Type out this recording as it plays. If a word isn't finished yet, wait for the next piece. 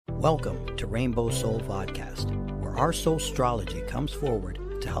Welcome to Rainbow Soul Vodcast, where our soul astrology comes forward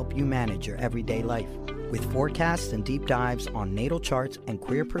to help you manage your everyday life, with forecasts and deep dives on natal charts and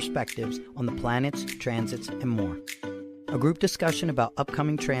queer perspectives on the planets, transits, and more. A group discussion about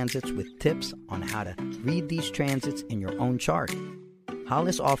upcoming transits with tips on how to read these transits in your own chart.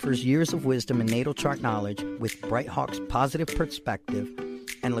 Hollis offers years of wisdom and natal chart knowledge with Bright Hawk's positive perspective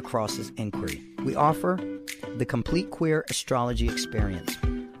and Lacrosse's inquiry. We offer the complete queer astrology experience.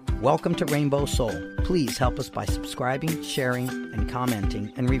 Welcome to Rainbow Soul. Please help us by subscribing, sharing, and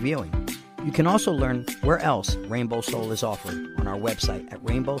commenting and reviewing. You can also learn where else Rainbow Soul is offered on our website at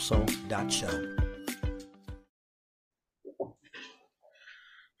rainbowsoul.show.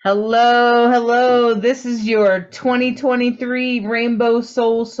 Hello. This is your 2023 Rainbow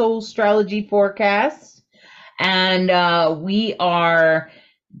Soul Astrology forecast. And we are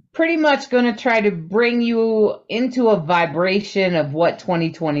pretty much going to try to bring you into a vibration of what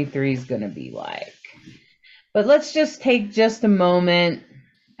 2023 is going to be like. But let's just take a moment.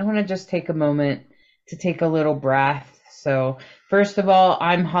 I want to just take a moment to take a little breath. So first of all,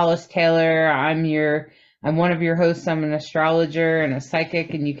 I'm Hollis Taylor. I'm one of your hosts. I'm an astrologer and a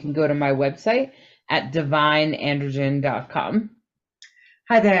psychic, and you can go to my website at divineandrogen.com.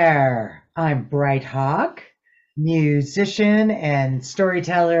 Hi there. I'm Bright Hawk, musician and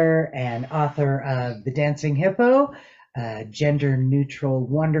storyteller and author of The Dancing Hippo, a gender-neutral,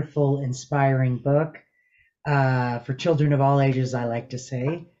 wonderful, inspiring book for children of all ages, I like to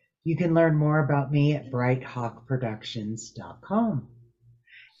say. You can learn more about me at brighthawkproductions.com.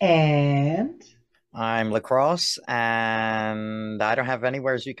 And I'm Lacrosse, and I don't have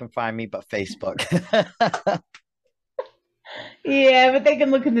anywhere you can find me but Facebook. Yeah, but they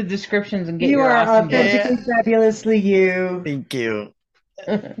can look in the descriptions and get you your are awesome authentically, fabulously you. Thank you.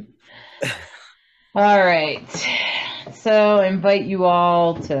 All right. So I invite you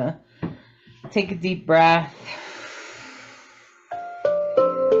all to take a deep breath.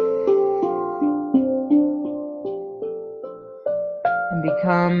 And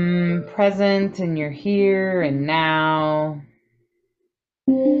become present in your here and now.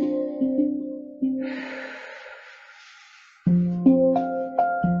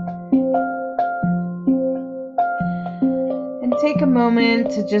 And take a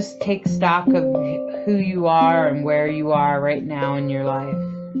moment to just take stock of who you are and where you are right now in your life.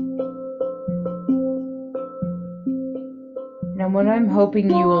 Now, what I'm hoping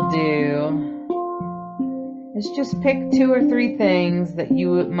you will do is just pick 2 or 3 things that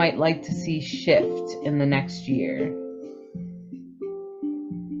you might like to see shift in the next year.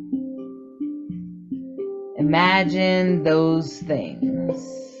 Imagine those things.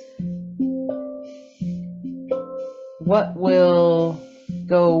 What will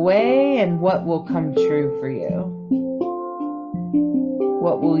go away and what will come true for you?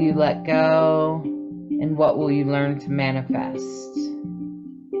 What will you let go and what will you learn to manifest?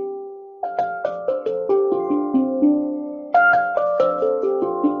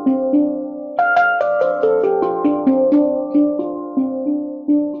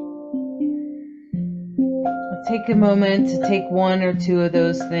 Take a moment to take 1 or 2 of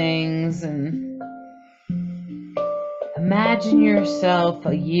those things and imagine yourself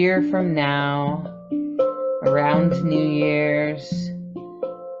a year from now, around New Year's,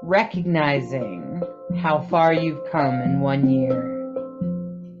 recognizing how far you've come in 1 year.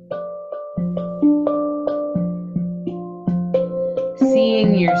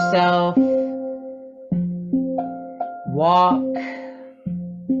 Seeing yourself walk,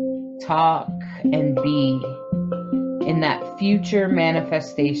 talk, and be in that future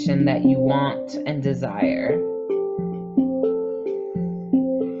manifestation that you want and desire.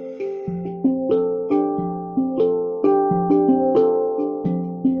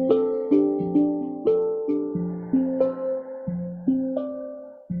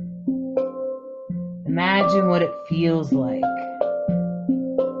 Imagine what it feels like,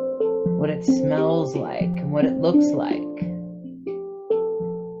 what it smells like, and what it looks like.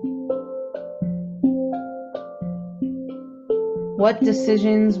 What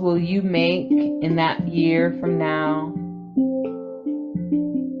decisions will you make in that year from now?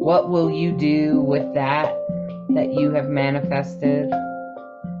 What will you do with that you have manifested?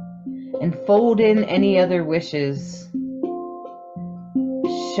 And fold in any other wishes.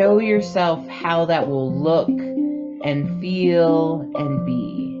 Show yourself how that will look and feel and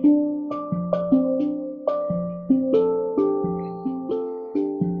be.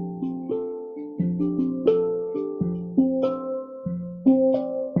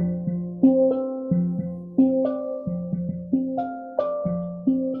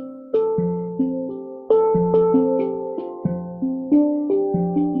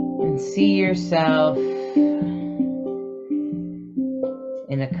 see yourself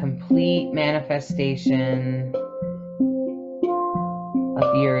in a complete manifestation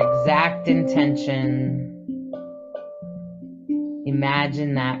of your exact intention.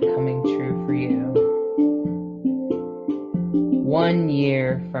 Imagine that coming true for you 1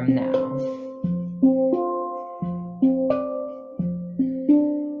 year from now.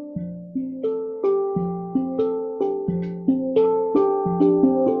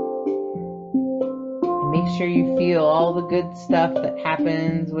 Make sure you feel all the good stuff that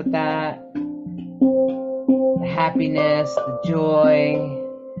happens with that. The happiness, the joy,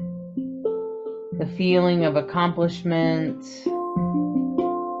 the feeling of accomplishment.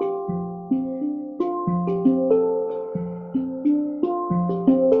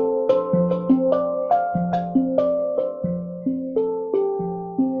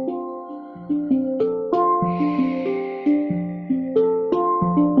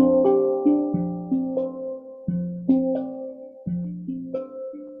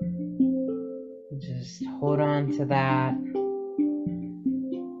 Just hold on to that.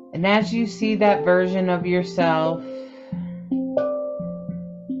 And as you see that version of yourself,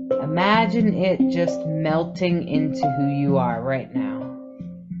 imagine it just melting into who you are right now.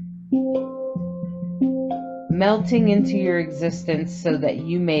 Melting into your existence so that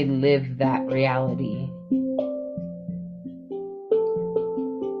you may live that reality.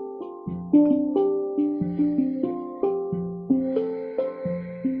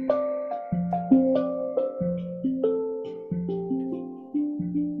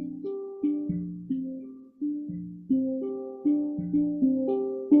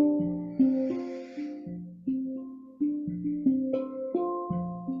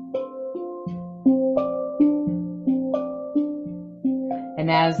 And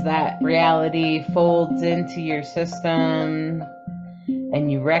as that reality folds into your system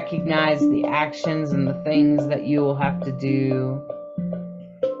and you recognize the actions and the things that you will have to do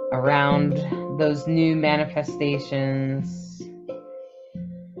around those new manifestations,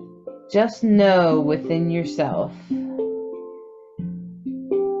 just know within yourself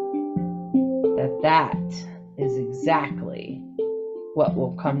that that is exactly what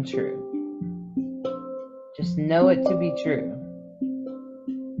will come true. Just know it to be true.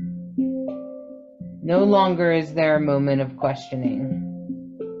 No longer is there a moment of questioning.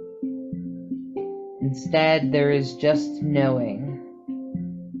 Instead, there is just knowing.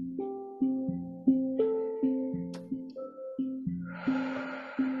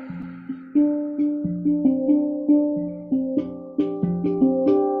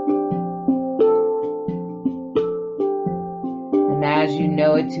 And as you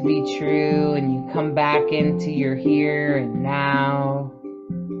know it to be true, and you come back into your here and now,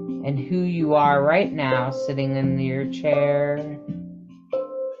 and who you are right now sitting in your chair.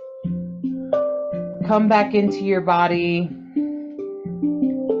 Come back into your body,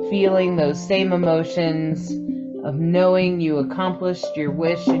 feeling those same emotions of knowing you accomplished your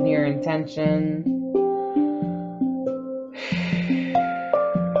wish and your intention.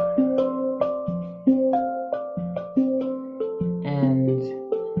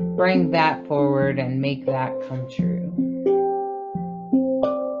 And bring that forward and make that come true.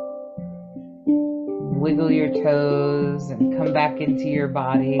 Wiggle your toes and come back into your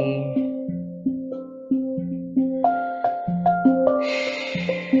body.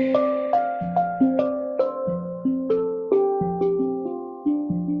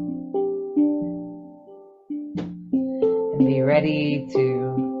 And be ready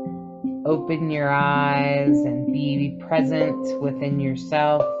to open your eyes and be present within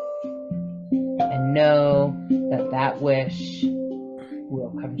yourself and know that that wish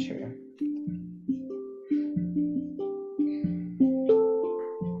will come true.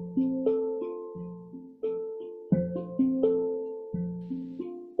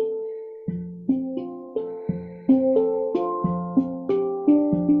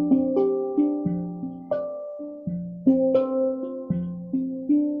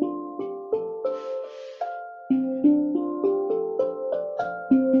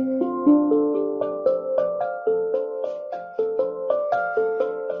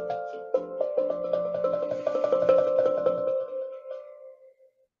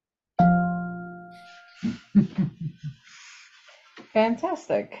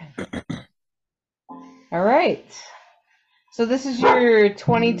 Fantastic. All right. So this is your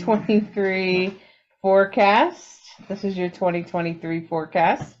 2023 forecast. This is your 2023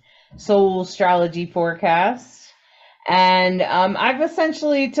 forecast, Soul Astrology forecast. And I've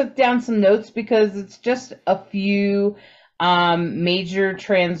essentially took down some notes because it's just a few major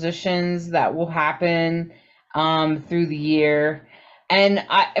transitions that will happen through the year. And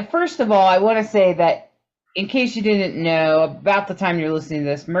first of all, I want to say that in case you didn't know, about the time you're listening to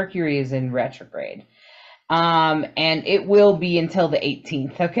this, Mercury is in retrograde. And it will be until the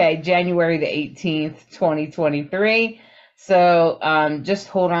 18th, okay? January the 18th, 2023. So just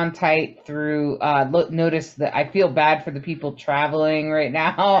hold on tight through, notice that I feel bad for the people traveling right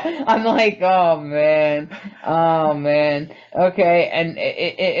now. I'm like, oh man. Okay, and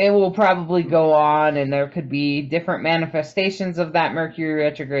it will probably go on, and there could be different manifestations of that Mercury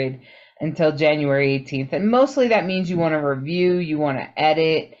retrograde until January 18th. And mostly that means you want to review, you want to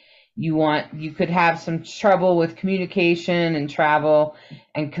edit, you could have some trouble with communication and travel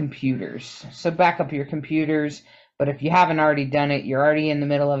and computers. So back up your computers. But if you haven't already done it, you're already in the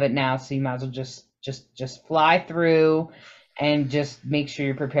middle of it now, so you might as well just fly through and just make sure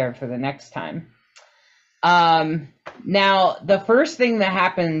you're prepared for the next time. Now, the first thing that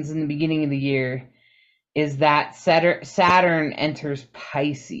happens in the beginning of the year is that Saturn enters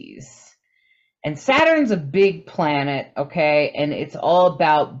Pisces. And Saturn's a big planet, okay? And it's all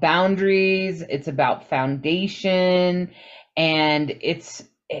about boundaries, it's about foundation, and it's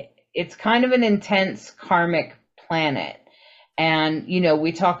kind of an intense karmic planet. And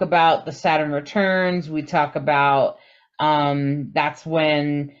we talk about the Saturn returns, we talk about that's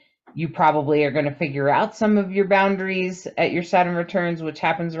when you probably are going to figure out some of your boundaries at your Saturn returns, which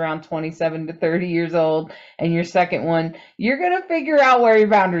happens around 27 to 30 years old. And your second one, you're going to figure out where your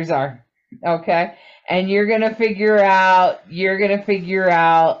boundaries are, okay? And you're going to figure out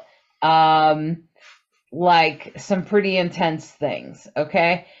like some pretty intense things,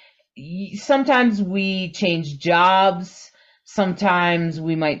 okay? Sometimes we change jobs, sometimes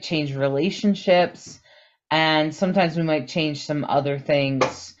we might change relationships, and sometimes we might change some other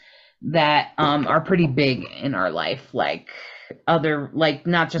things that are pretty big in our life, like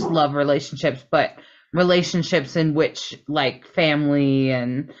not just love relationships, but relationships in which, like, family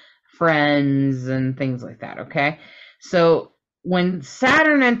and friends and things like that, okay? So when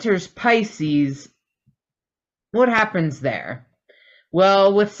Saturn enters Pisces, what happens there?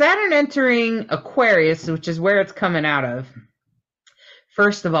 Well, with Saturn entering Aquarius, which is where it's coming out of,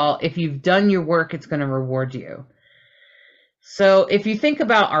 first of all, if you've done your work, it's going to reward you. So if you think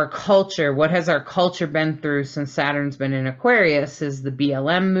about our culture, what has our culture been through since Saturn's been in Aquarius is the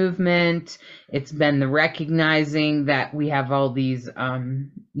BLM movement. It's been the recognizing that we have all these,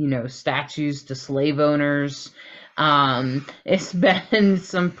 statues to slave owners. It's been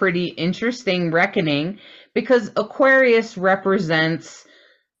some pretty interesting reckoning, because Aquarius represents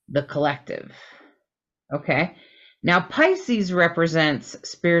the collective, okay? Now, Pisces represents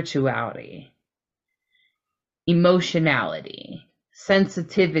spirituality, emotionality,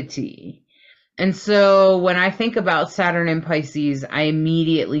 sensitivity. And so when I think about Saturn in Pisces, I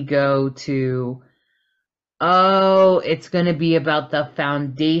immediately go to, it's going to be about the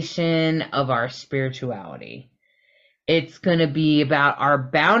foundation of our spirituality. It's going to be about our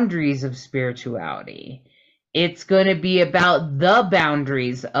boundaries of spirituality. It's going to be about the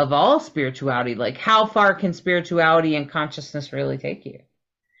boundaries of all spirituality, like how far can spirituality and consciousness really take you?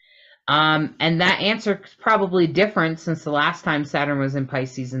 And that answer is probably different since the last time Saturn was in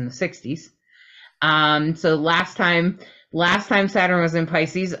Pisces in the 60s. So last time Saturn was in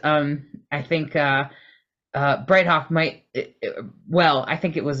Pisces, I think Brighthawk I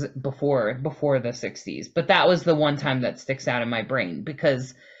think it was before the 60s, but that was the one time that sticks out in my brain,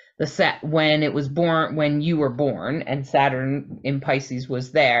 because when you were born and Saturn in Pisces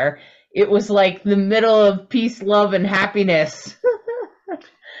was there, it was like the middle of peace, love, and happiness,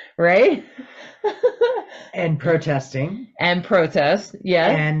 right? And protesting. And protest, yeah.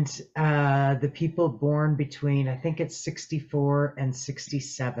 And the people born between, I think it's 64 and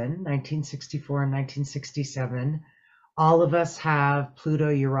 67, 1964 and 1967, all of us have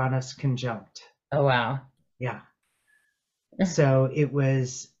Pluto-Uranus conjunct. Oh, wow. Yeah. So it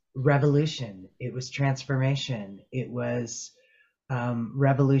was revolution, it was transformation, it was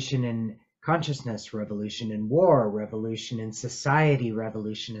revolution in consciousness, revolution in war, revolution in society,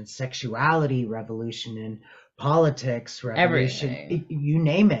 revolution in sexuality, revolution in politics, revolution, everything. You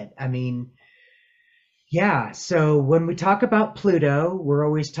name it. I mean, yeah. So when we talk about Pluto, we're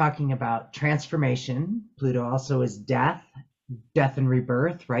always talking about transformation. Pluto also is death and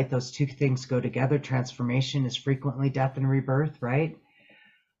rebirth, right? Those two things go together. Transformation is frequently death and rebirth, right?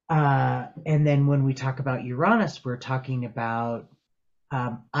 And then when we talk about Uranus, we're talking about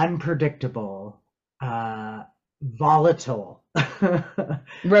unpredictable, volatile,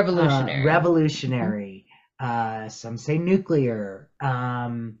 revolutionary, some say nuclear,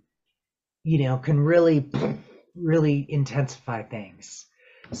 can really intensify things.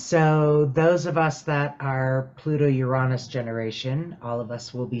 So those of us that are Pluto-Uranus generation, all of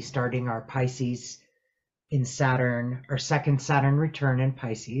us will be starting our Pisces in Saturn, our second Saturn return in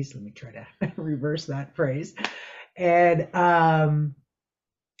Pisces. Let me try to reverse that phrase. And I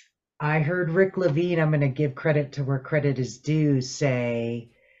heard Rick Levine, I'm going to give credit to where credit is due,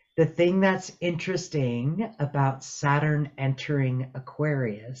 say the thing that's interesting about Saturn entering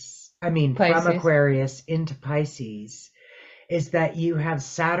Aquarius, from Pisces. Aquarius into Pisces, is that you have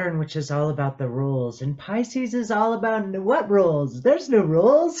Saturn, which is all about the rules, and Pisces is all about what rules? There's no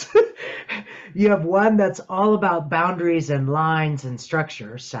rules. You have one that's all about boundaries and lines and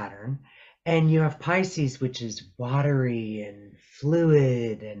structure, Saturn, and you have Pisces, which is watery and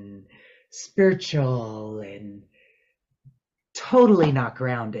fluid and spiritual and totally not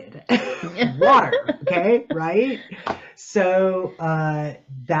grounded. Water, okay, right? So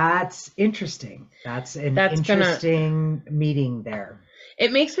that's interesting. That's interesting meeting there.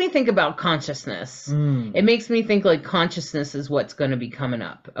 It makes me think about consciousness. It makes me think like consciousness is what's going to be coming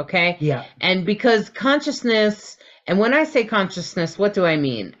up, okay? Yeah. And because consciousness, and when I say consciousness, what do I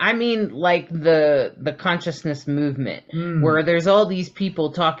mean? I mean like the consciousness movement, where there's all these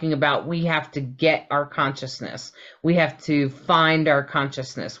people talking about we have to get our consciousness. We have to find our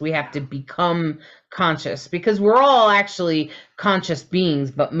consciousness. We have to become conscious, because we're all actually conscious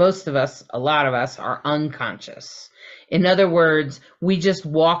beings, but most of us, a lot of us, are unconscious. In other words, we just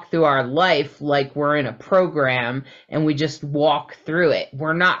walk through our life like we're in a program, and we just walk through it.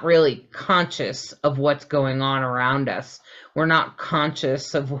 We're not really conscious of what's going on around us. We're not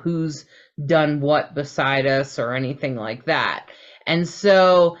conscious of who's done what beside us or anything like that. And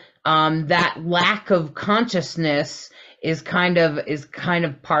so that lack of consciousness is kind of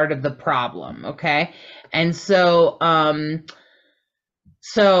part of the problem, okay? And so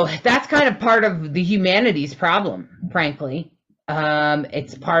so that's kind of part of the humanity's problem, frankly.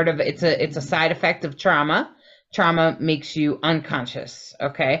 It's a side effect of trauma. Trauma makes you unconscious,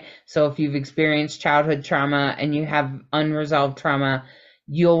 okay? So if you've experienced childhood trauma and you have unresolved trauma,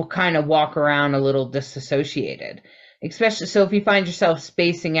 you'll kind of walk around a little disassociated. Especially, so if you find yourself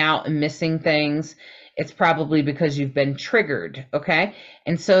spacing out and missing things, it's probably because you've been triggered, okay?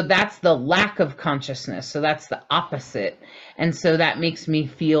 And so that's the lack of consciousness. So that's the opposite. And so that makes me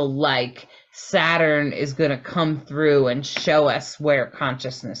feel like Saturn is going to come through and show us where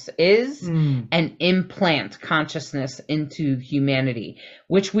consciousness is and implant consciousness into humanity,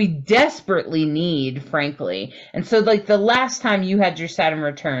 which we desperately need, frankly. And so like the last time you had your Saturn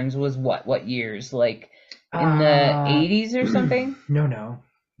returns was what years? Like in the 80s or something?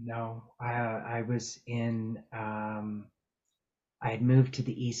 No, I was in, I had moved to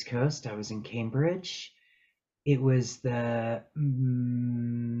the East Coast. I was in Cambridge. It was the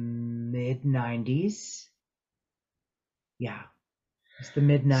mid-90s. Yeah, it's the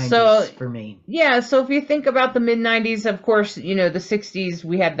mid-90s for me. Yeah, so if you think about the mid-90s, of course, the 60s,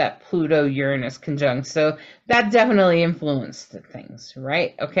 we had that Pluto-Uranus conjunct. So that definitely influenced things,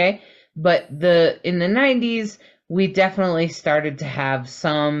 right? Okay, but in the 90s, we definitely started to have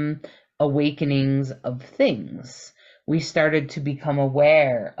some awakenings of things. We started to become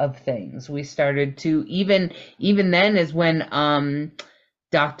aware of things. We started to, even then is when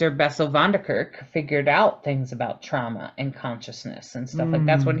Dr. Bessel van der Kolk figured out things about trauma and consciousness and stuff like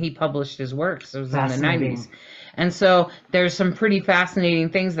that's when he published his works. It was in the 90s. And so there's some pretty fascinating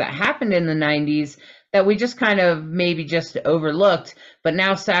things that happened in the 90s that we just kind of maybe just overlooked, but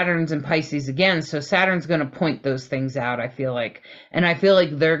now Saturn's in Pisces again, so Saturn's going to point those things out, I feel like. And I feel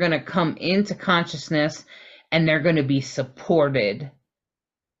like they're going to come into consciousness and they're going to be supported.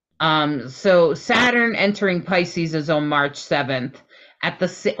 So Saturn entering Pisces is on March 7th.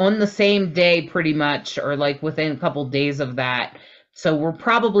 On the same day, pretty much, or like within a couple days of that. So we're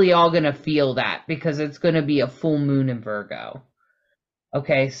probably all going to feel that because it's going to be a full moon in Virgo.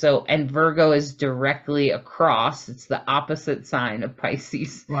 Okay, so, and Virgo is directly across. It's the opposite sign of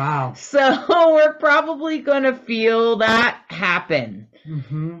Pisces. Wow. So we're probably going to feel that happen.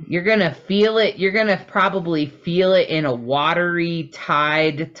 You're going to feel it. You're going to probably feel it in a watery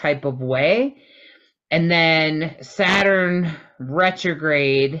tide type of way. And then Saturn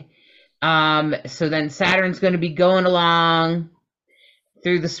retrograde. So then Saturn's going to be going along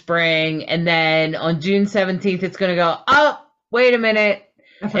through the spring. And then on June 17th, it's going to go, oh, wait a minute.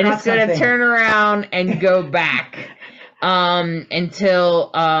 And it's going to turn around and go back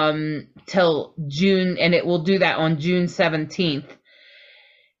until till June. And it will do that on June 17th.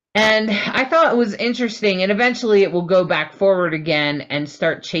 And I thought it was interesting, and eventually it will go back forward again and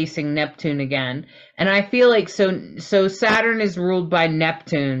start chasing Neptune again. And I feel like so Saturn is ruled by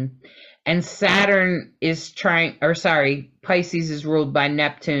Neptune, and Saturn is Pisces is ruled by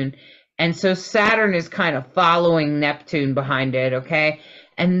Neptune. And so Saturn is kind of following Neptune behind it, okay?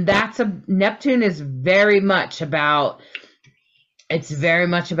 And Neptune is very much about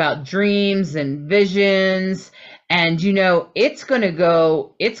dreams and visions. And it's going to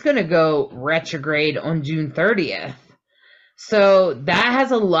go retrograde on June 30th. So that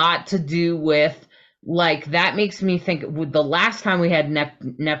has a lot to do with, like, that makes me think with the last time we had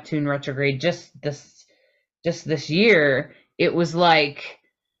Neptune retrograde just this year, it was like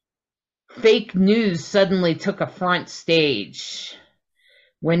fake news suddenly took a front stage.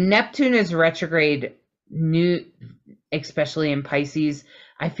 When Neptune is retrograde, especially in Pisces,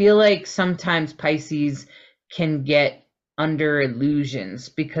 I feel like sometimes Pisces can get under illusions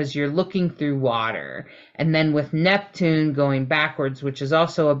because you're looking through water. And then with Neptune going backwards, which is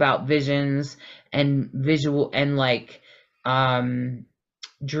also about visions and visual and like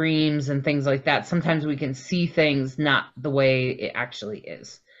dreams and things like that, sometimes we can see things not the way it actually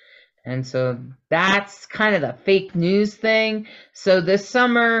is. And so that's kind of the fake news thing. So this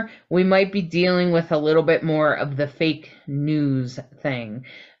summer, we might be dealing with a little bit more of the fake news thing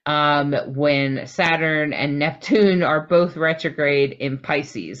when Saturn and Neptune are both retrograde in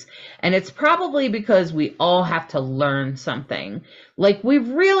Pisces. And it's probably because we all have to learn something. Like, we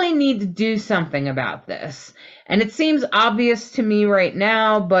really need to do something about this. And it seems obvious to me right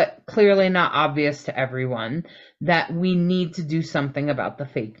now, but clearly not obvious to everyone, that we need to do something about the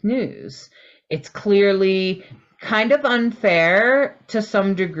fake news. It's clearly kind of unfair to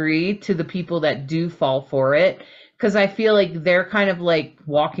some degree to the people that do fall for it, because I feel like they're kind of like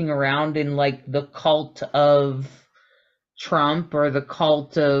walking around in like the cult of Trump or the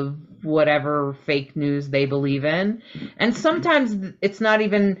cult of whatever fake news they believe in. And sometimes it's not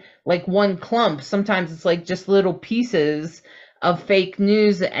even like one clump. Sometimes it's like just little pieces of fake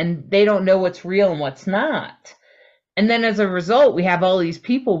news, and they don't know what's real and what's not. And then as a result, we have all these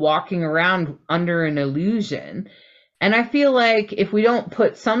people walking around under an illusion. And I feel like if we don't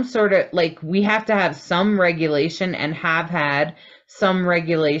put some sort of, like, we have to have some regulation and have had some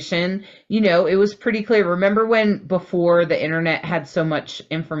regulation. It was pretty clear. Remember when before the internet had so much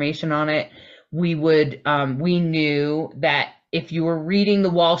information on it, we knew that if you were reading the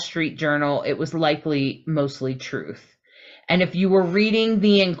Wall Street Journal, it was likely mostly truth. And if you were reading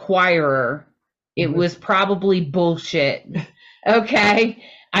the Inquirer, it was probably bullshit. Okay?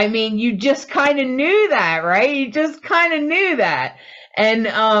 I mean, you just kind of knew that, right? You just kind of knew that. And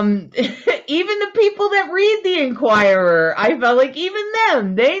even the people that read the Inquirer, I felt like even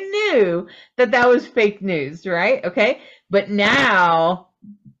them, they knew that that was fake news, right? Okay? But now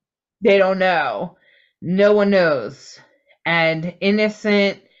they don't know. No one knows. And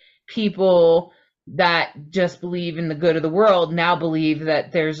innocent people that just believe in the good of the world now believe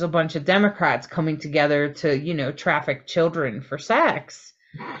that there's a bunch of Democrats coming together to, traffic children for sex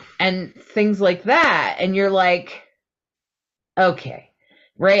and things like that. And you're like, okay,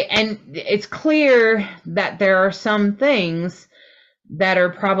 right? And it's clear that there are some things that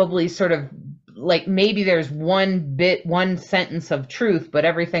are probably sort of like, maybe there's one sentence of truth, but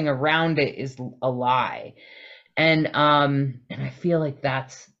everything around it is a lie. And I feel like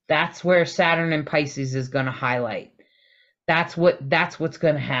that's where Saturn and Pisces is going to highlight. That's what's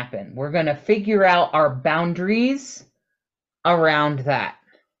going to happen. We're going to figure out our boundaries around that,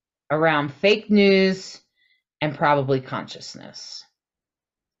 around fake news and probably consciousness.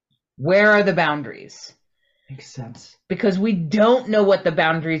 Where are the boundaries? Makes sense. Because we don't know what the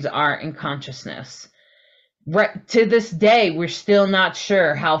boundaries are in consciousness. Right, to this day, we're still not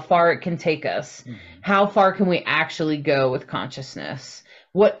sure how far it can take us. Mm-hmm. How far can we actually go with consciousness?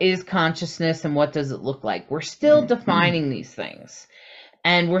 What is consciousness and what does it look like? We're still defining these things,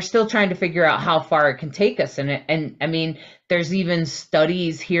 and we're still trying to figure out how far it can take us. And I mean, there's even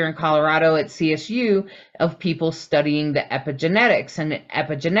studies here in Colorado at CSU of people studying the epigenetics, and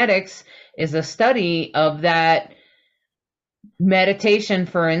epigenetics is a study of that. Meditation,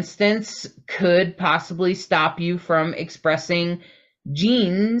 for instance, could possibly stop you from expressing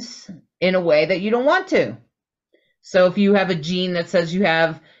genes in a way that you don't want to. So if you have a gene that says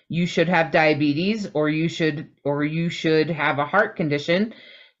you should have diabetes, or you should have a heart condition,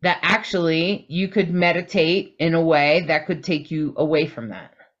 that actually you could meditate in a way that could take you away from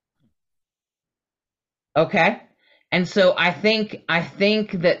that. Okay? And so I think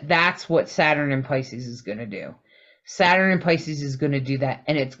that that's what Saturn and Pisces is going to do. Saturn and Pisces is going to do that,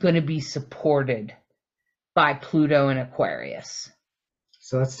 and it's going to be supported by Pluto and Aquarius.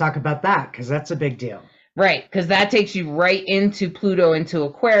 So let's talk about that, because that's a big deal. Right, because that takes you right into Pluto into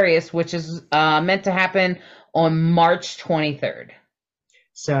Aquarius, which is meant to happen on March 23rd.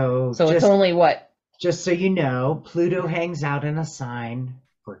 So it's only what? Just so you know, Pluto hangs out in a sign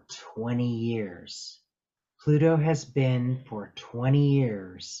for 20 years. Pluto has been for 20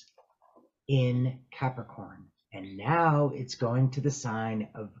 years in Capricorn, and now it's going to the sign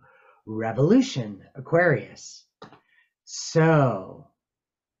of revolution, Aquarius. So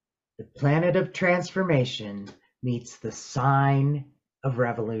the planet of transformation meets the sign of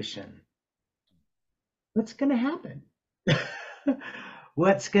revolution. What's going to happen?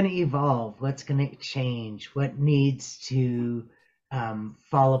 What's going to evolve? What's going to change? What needs to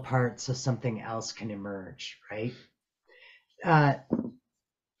fall apart so something else can emerge, right?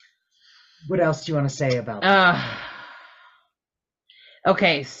 What else do you want to say about that?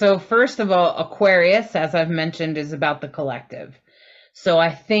 Okay, so first of all, Aquarius, as I've mentioned, is about the collective. So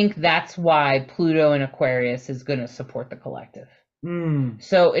I think that's why Pluto in Aquarius is going to support the collective.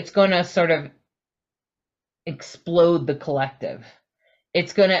 So it's going to sort of explode the collective.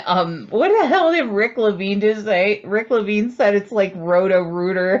 It's going to, what the hell did Rick Levine just say? Rick Levine said it's like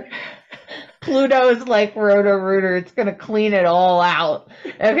Roto-Rooter. Pluto is like Roto-Rooter. It's going to clean it all out.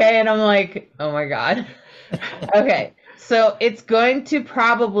 Okay, and I'm like, oh my God. Okay, so it's going to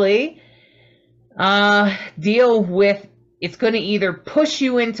probably deal with, it's going to either push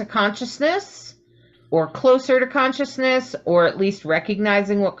you into consciousness or closer to consciousness, or at least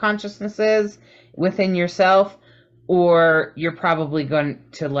recognizing what consciousness is within yourself, or you're probably going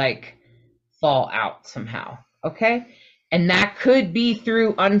to like fall out somehow. Okay. And that could be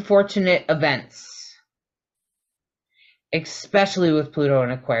through unfortunate events, especially with Pluto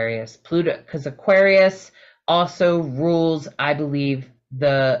and Aquarius. Pluto, because Aquarius also rules, I believe,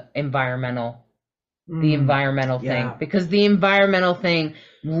 the environmental thing, because the environmental thing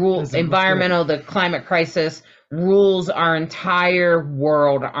rules, the climate crisis rules our entire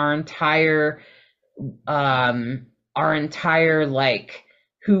world, our entire like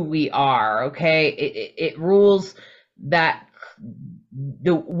who we are. Okay, it rules that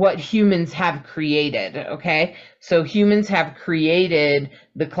what humans have created. Okay, so humans have created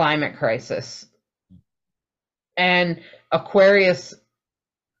the climate crisis, and Aquarius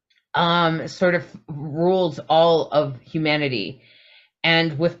sort of rules all of humanity.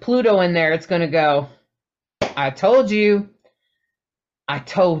 And with Pluto in there, it's going to go, I told you.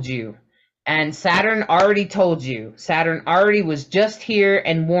 And Saturn already told you. Saturn already was just here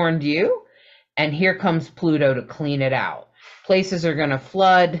and warned you. And here comes Pluto to clean it out. Places are going to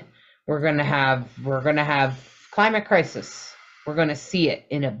flood. We're going to have climate crisis. We're going to see it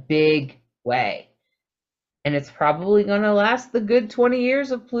in a big way. And it's probably going to last the good 20 years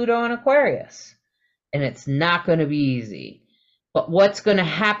of Pluto and Aquarius. And it's not going to be easy. But what's going to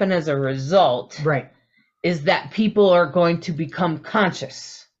happen as a result, right, is that people are going to become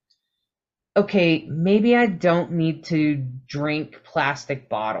conscious. Okay, maybe I don't need to drink plastic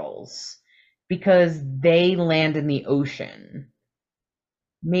bottles because they land in the ocean.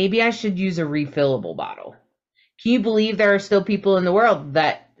 Maybe I should use a refillable bottle. Can you believe there are still people in the world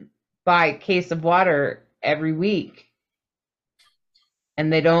that buy a case of water every week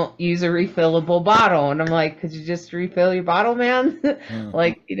and they don't use a refillable bottle? And I'm like, could you just refill your bottle, man? Mm-hmm.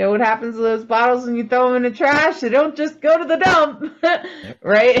 Like, you know what happens to those bottles when you throw them in the trash? They don't just go to the dump. Yep.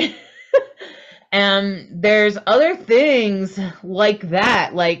 Right? And there's other things like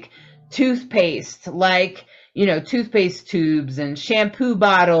that, like toothpaste, like, you know, toothpaste tubes and shampoo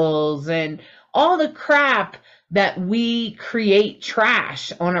bottles and all the crap that we create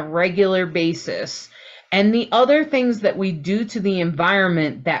trash on a regular basis. And the other things that we do to the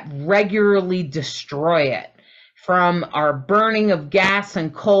environment that regularly destroy it, from our burning of gas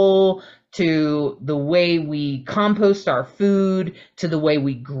and coal, to the way we compost our food, to the way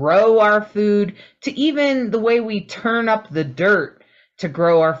we grow our food, to even the way we turn up the dirt to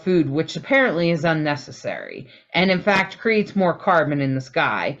grow our food, which apparently is unnecessary and in fact creates more carbon in the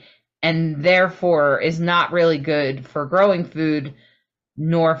sky and therefore is not really good for growing food,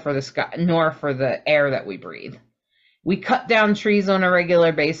 nor for the sky, nor for the air that we breathe. We cut down trees on a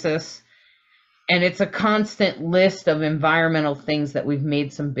regular basis, and it's a constant list of environmental things that we've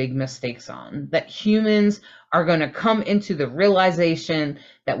made some big mistakes on, that humans are going to come into the realization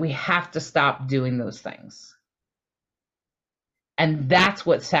that we have to stop doing those things. And that's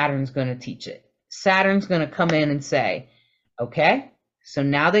what Saturn's going to teach it. Saturn's going to come in and say, okay, so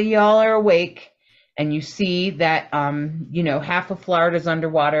now that y'all are awake and you see that, you know, half of Florida's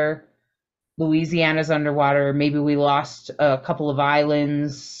underwater, Louisiana's underwater, maybe we lost a couple of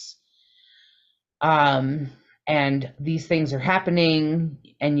islands, and these things are happening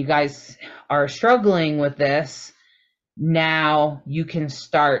and you guys are struggling with this, now you can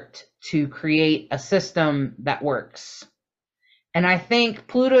start to create a system that works. And I think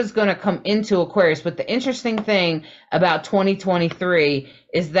Pluto's going to come into Aquarius. But the interesting thing about 2023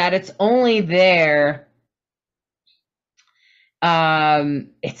 is that it's only there.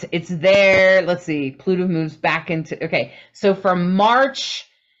 It's there. Let's see. Pluto moves back into, okay. So from March,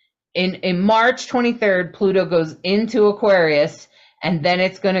 in March 23rd, Pluto goes into Aquarius, and then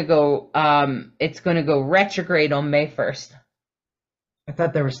it's going to go retrograde on May 1st. I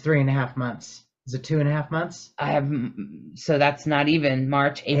thought there was 3.5 months. Is it 2.5 months? So that's not even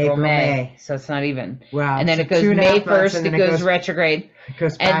March, April, May. So it's not even. Wow. And then so it goes May 1st, it goes retrograde. It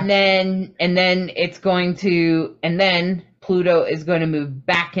goes back. And then it's going to, and then Pluto is going to move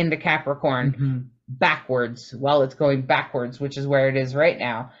back into Capricorn backwards while it's going backwards, which is where it is right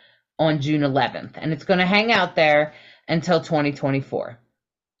now, on June 11th. And it's going to hang out there until 2024.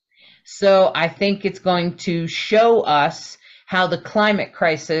 So I think it's going to show us how the climate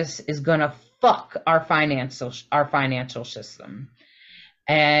crisis is going to fuck our financial system.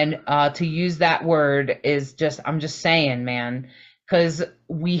 And to use that word is just, I'm just saying, man, because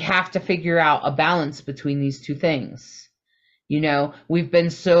we have to figure out a balance between these two things. You know, we've been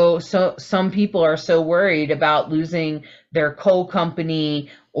so some people are so worried about losing their coal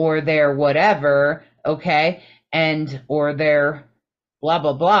company or their whatever, okay, or their blah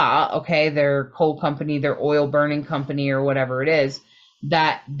blah blah, okay, their coal company, their oil burning company, or whatever it is,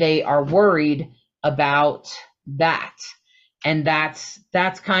 that they are worried about that. And that's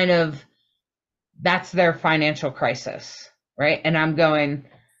their financial crisis, right? And I'm going,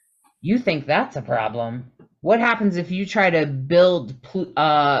 you think that's a problem? What happens if you try to build,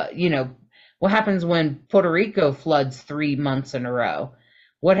 what happens when Puerto Rico floods 3 months in a row?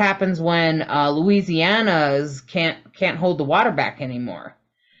 What happens when Louisiana's can't hold the water back anymore,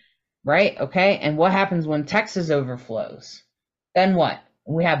 right? Okay, and what happens when Texas overflows? Then what?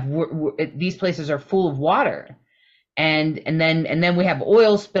 We have these places are full of water, and then we have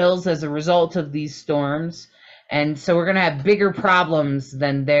oil spills as a result of these storms, and so we're gonna have bigger problems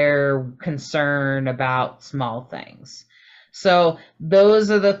than their concern about small things. So those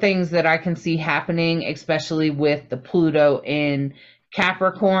are the things that I can see happening, especially with the Pluto in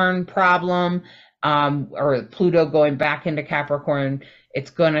Capricorn problem, or Pluto going back into Capricorn.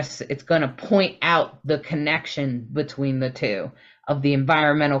 It's gonna point out the connection between the two, of the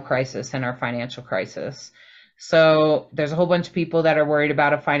environmental crisis and our financial crisis. So there's a whole bunch of people that are worried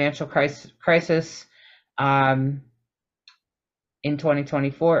about a financial crisis in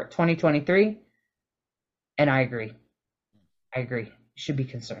 2023, and I agree. You should be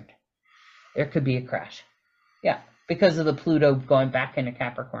concerned. There could be a crash. Yeah, because of the Pluto going back into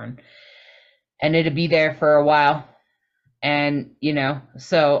Capricorn, and it'll be there for a while. And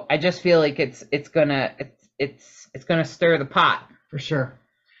so I just feel like it's gonna stir the pot. For sure.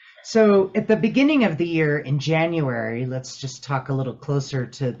 So at the beginning of the year in January, let's just talk a little closer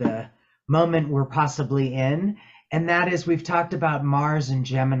to the moment we're possibly in. And that is, we've talked about Mars and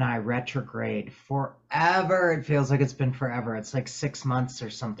Gemini retrograde forever. It feels like it's been forever. It's like 6 months or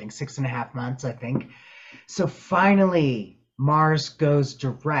something, 6.5 months, I think. So finally, Mars goes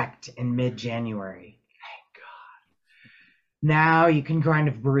direct in mid-January. Thank God. Now you can kind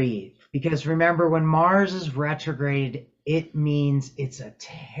of breathe. Because remember, when Mars is retrograde, it means it's a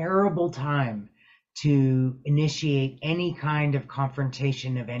terrible time to initiate any kind of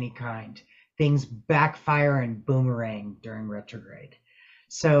confrontation of any kind. Things backfire and boomerang during retrograde.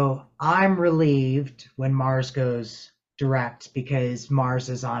 So I'm relieved when Mars goes direct, because Mars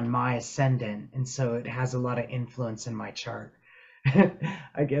is on my ascendant, and so it has a lot of influence in my chart.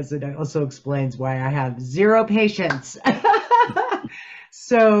 I guess it also explains why I have zero patience.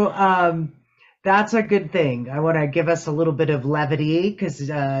 So that's a good thing. I want to give us a little bit of levity, because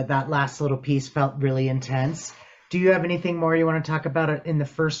that last little piece felt really intense. Do you have anything more you want to talk about in the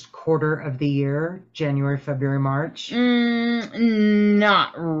first quarter of the year, January, February, March?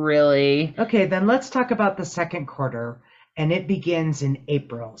 Not really. Okay, then let's talk about the second quarter, and it begins in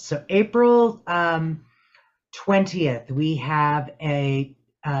April. So April 20th, we have a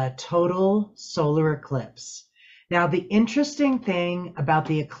total solar eclipse. Now, the interesting thing about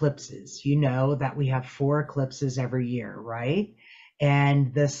the eclipses, you know that we have 4 eclipses every year, right?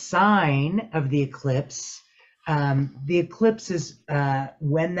 And the sign of the eclipse is,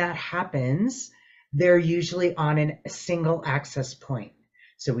 when that happens, they're usually on a single axis point.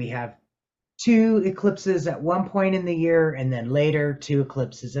 So we have 2 eclipses at one point in the year, and then later 2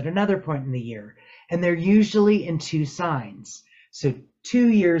 eclipses at another point in the year. And they're usually in 2 signs. So 2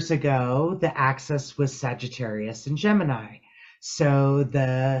 years ago, the axis was Sagittarius and Gemini. So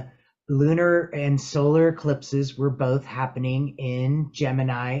the lunar and solar eclipses were both happening in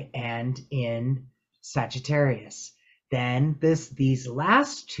Gemini and in Sagittarius. Then these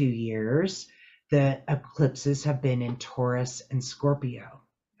last 2 years, the eclipses have been in Taurus and Scorpio.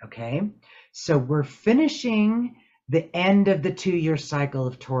 Okay, so we're finishing the end of the 2-year cycle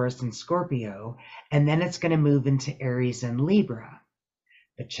of Taurus and Scorpio, and then it's going to move into Aries and Libra.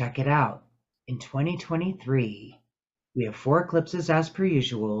 But check it out. In 2023, we have 4 eclipses as per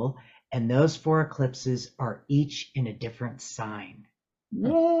usual, and those 4 eclipses are each in a different sign.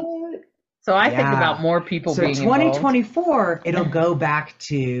 What? So I think about more people being So involved. 2024, it'll go back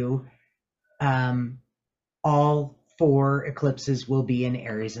to all 4 eclipses will be in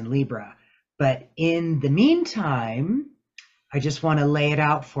Aries and Libra. But in the meantime, I just want to lay it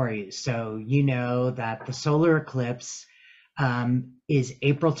out for you. So you know that the solar eclipse is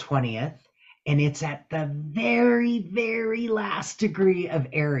April 20th, and it's at the very, very last degree of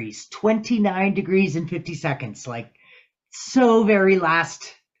Aries, 29 degrees and 50 seconds, like so very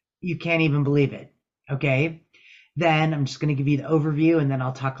last, you can't even believe it. Okay, then I'm just going to give you the overview, and then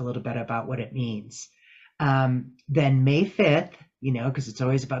I'll talk a little bit about what it means. Then May 5th, you know, because it's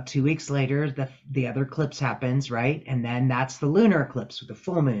always about 2 weeks later, the other eclipse happens, right? And then that's the lunar eclipse with the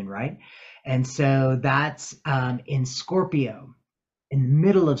full moon, right? And so that's in Scorpio, in the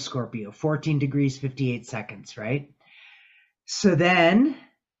middle of Scorpio, 14 degrees, 58 seconds, right? So then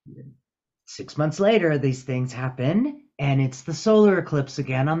 6 months later, these things happen, and it's the solar eclipse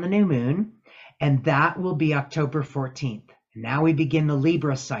again on the new moon, and that will be October 14th. And now we begin the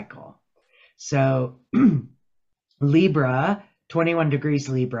Libra cycle. So Libra, 21 degrees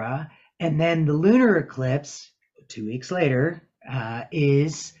Libra, and then the lunar eclipse 2 weeks later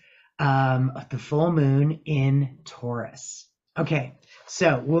is the full moon in Taurus. Okay,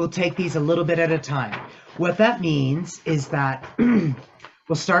 so we'll take these a little bit at a time. What that means is that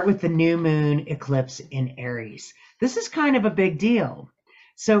we'll start with the new moon eclipse in Aries. This is kind of a big deal.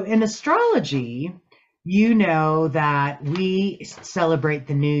 So in astrology, you know that we celebrate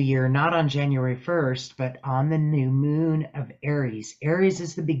the new year not on January 1st, but on the new moon of Aries. Aries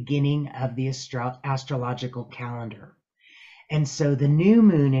is the beginning of the astrological calendar. And so the new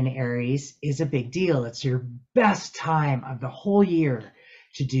moon in Aries is a big deal. It's your best time of the whole year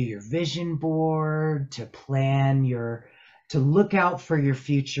to do your vision board, to plan to look out for your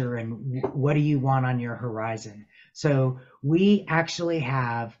future and what do you want on your horizon. So we actually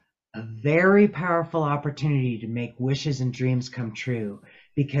have a very powerful opportunity to make wishes and dreams come true,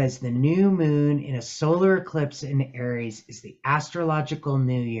 because the new moon in a solar eclipse in Aries is the astrological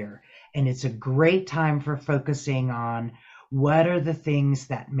new year. And it's a great time for focusing on what are the things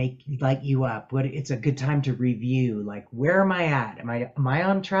that light you up. It's a good time to review, like, where am I at? Am I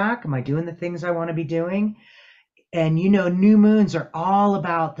on track? Am I doing the things I want to be doing? And you know, new moons are all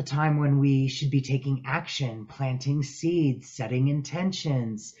about the time when we should be taking action, planting seeds, setting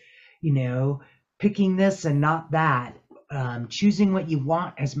intentions, you know, picking this and not that, choosing what you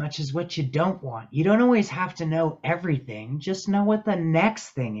want as much as what you don't want. You don't always have to know everything, just know what the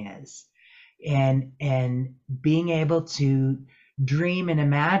next thing is. And being able to dream and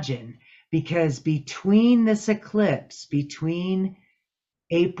imagine, because between this eclipse, between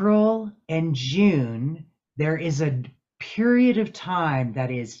April and June, there is a period of time that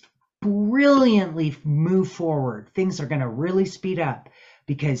is brilliantly move forward. Things are going to really speed up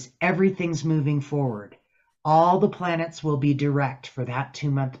because everything's moving forward. All the planets will be direct for that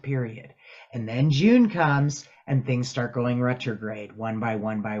 2-month period. And then June comes and things start going retrograde one by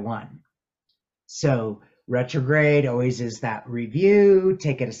one by one. So retrograde always is that review,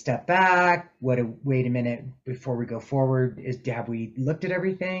 take it a step back. Wait a minute before we go forward. Have we looked at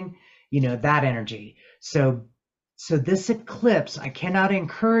everything? You know, that energy. So this eclipse, I cannot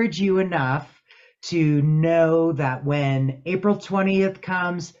encourage you enough to know that when April 20th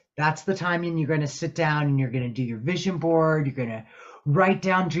comes, that's the time and you're going to sit down and you're going to do your vision board. You're going to write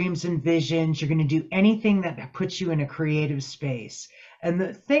down dreams and visions. You're going to do anything that puts you in a creative space. And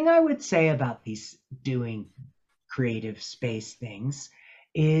the thing I would say about these doing creative space things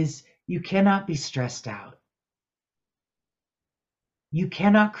is you cannot be stressed out. You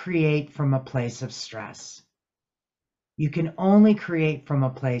cannot create from a place of stress. You can only create from a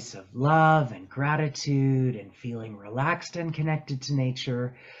place of love and gratitude and feeling relaxed and connected to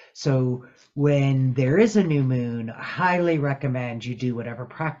nature. So when there is a new moon, I highly recommend you do whatever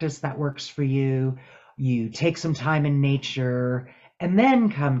practice that works for you. You take some time in nature and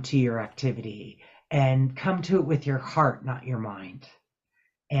then come to your activity, and come to it with your heart, not your mind.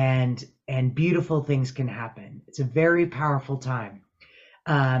 And beautiful things can happen. It's a very powerful time.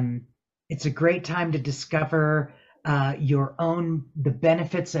 It's a great time to discover the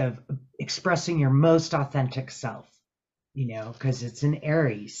benefits of expressing your most authentic self, you know, because it's in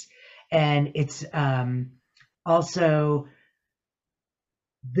Aries, and it's Also,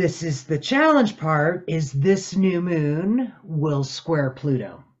 this is the challenge part, is this new moon will square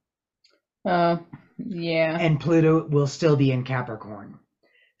Pluto. Yeah. And Pluto will still be in Capricorn.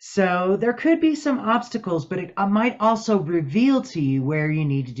 So there could be some obstacles, but it might also reveal to you where you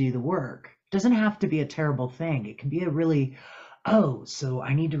need to do the work. It doesn't have to be a terrible thing. It can be a really, oh, so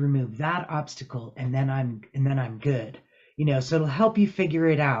I need to remove that obstacle and then I'm good. So it'll help you figure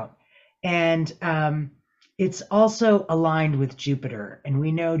it out. And it's also aligned with Jupiter. And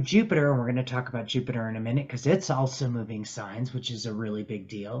we know Jupiter, and we're going to talk about Jupiter in a minute because it's also moving signs, which is a really big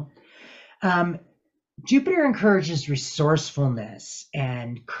deal. Jupiter encourages resourcefulness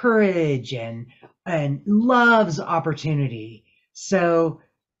and courage and loves opportunity. So,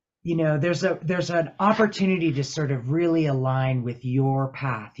 there's an opportunity to sort of really align with your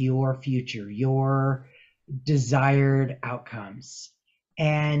path, your future, your desired outcomes.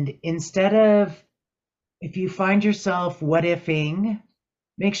 And instead of, if you find yourself what ifing,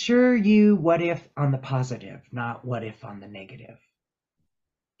 make sure you what if on the positive, not what if on the negative.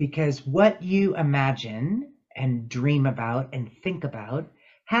 Because what you imagine and dream about and think about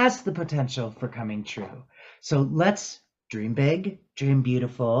has the potential for coming true. So let's dream big, dream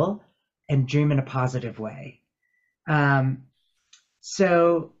beautiful, and dream in a positive way.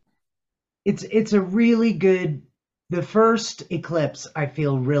 So it's a really good, the first eclipse I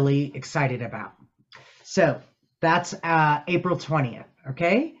feel really excited about. So that's April 20th,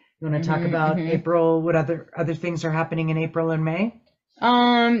 okay? You want to talk about April, what other things are happening in April and May?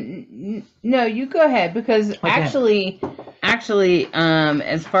 No, you go ahead, because actually,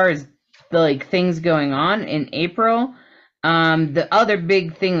 as far as the things going on in April, the other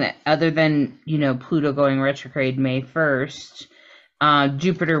big thing that, other than, Pluto going retrograde May 1st,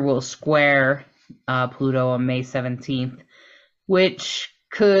 Jupiter will square, Pluto on May 17th, which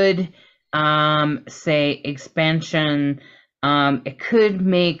could, say expansion, it could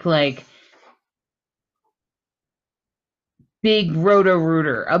make big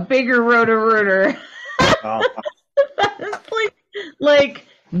Roto-Rooter, a bigger Roto-Rooter. Oh.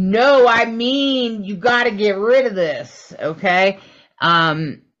 No, I mean, you got to get rid of this, okay?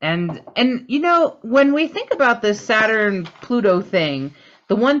 And when we think about this Saturn-Pluto thing,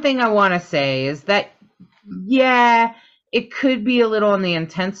 the one thing I want to say is that, yeah, it could be a little on the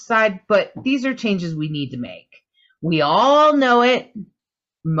intense side, but these are changes we need to make. We all know it.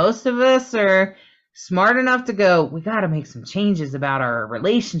 Most of us are smart enough to go, we got to make some changes about our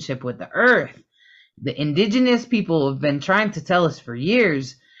relationship with the earth. The indigenous people have been trying to tell us for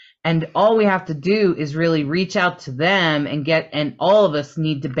years, and all we have to do is really reach out to them and all of us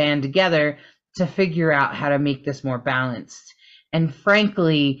need to band together to figure out how to make this more balanced. And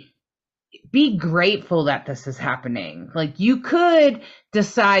frankly, be grateful that this is happening. You could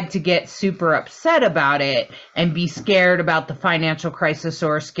decide to get super upset about it and be scared about the financial crisis,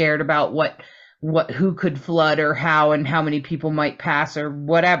 or scared about who could flood, or how and how many people might pass, or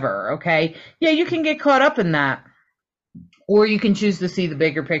whatever, okay? Yeah, you can get caught up in that. Or you can choose to see the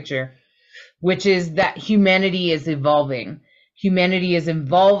bigger picture, which is that humanity is evolving. Humanity is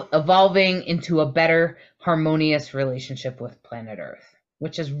evolving into a better, harmonious relationship with planet Earth,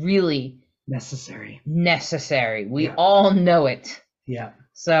 which is really necessary. We all know it. Yeah.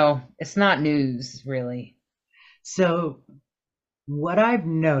 So it's not news, really. So what I've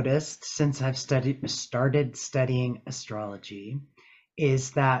noticed since I've started studying astrology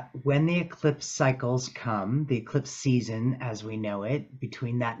is that when the eclipse cycles come, the eclipse season as we know it,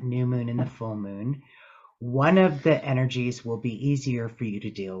 between that new moon and the full moon, one of the energies will be easier for you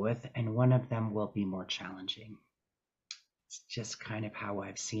to deal with, and one of them will be more challenging. It's just kind of how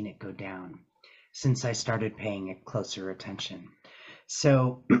I've seen it go down since I started paying closer attention.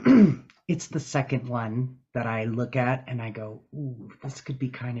 So it's the second one that I look at and I go, ooh, this could be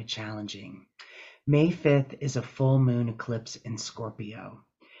kind of challenging. May 5th is a full moon eclipse in Scorpio.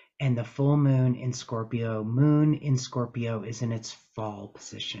 And the full moon in Scorpio is in its fall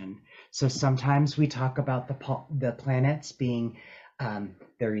position. So sometimes we talk about the planets being,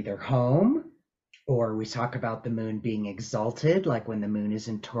 they're either home, or we talk about the moon being exalted, like when the moon is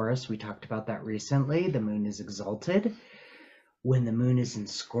in Taurus. We talked about that recently. The moon is exalted. When the moon is in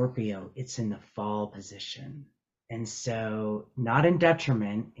Scorpio, it's in the fall position. And so not in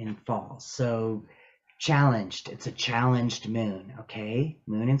detriment, in fall. So challenged, it's a challenged moon, okay?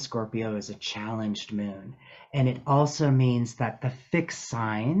 Moon in Scorpio is a challenged moon. And it also means that the fixed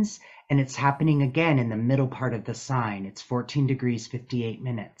signs, and it's happening again in the middle part of the sign, it's 14 degrees, 58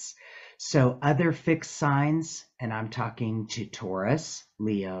 minutes. So other fixed signs, and I'm talking to Taurus,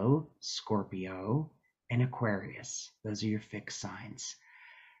 Leo, Scorpio, and Aquarius. Those are your fixed signs.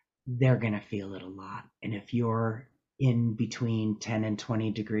 they're going to feel it a lot. And if you're in between 10 and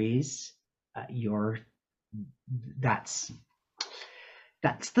 20 degrees, that's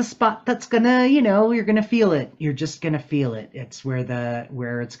the spot that's gonna, you're gonna feel it. You're just gonna feel it. It's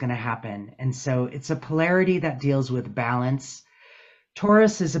where it's gonna happen. And so it's a polarity that deals with balance.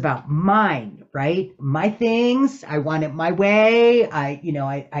 Taurus is about mine, right? My things. I want it my way.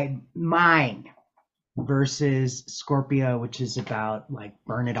 I mine. Versus Scorpio, which is about like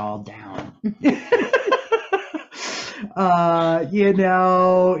burn it all down.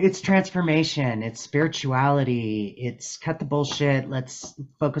 It's transformation, it's spirituality, it's cut the bullshit, let's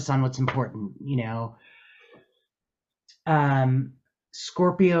focus on what's important.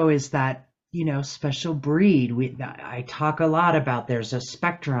 Scorpio is that, special breed. I talk a lot about there's a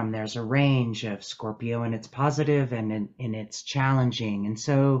spectrum, there's a range of Scorpio, and it's positive and it's challenging. And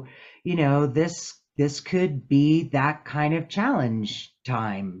so, this could be that kind of challenge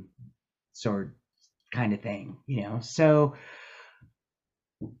time sort kind of thing, So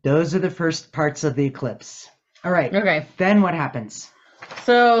those are the first parts of the eclipse. All right. Okay. Then what happens?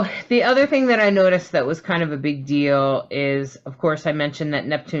 So the other thing that I noticed that was kind of a big deal is, of course, I mentioned that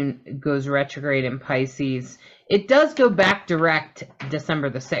Neptune goes retrograde in Pisces. It does go back direct December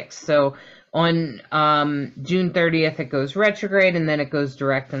the 6th. So on June 30th, it goes retrograde, and then it goes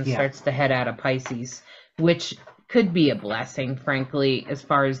direct and starts to head out of Pisces, which could be a blessing, frankly, as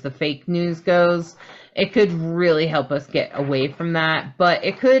far as the fake news goes. It could really help us get away from that, but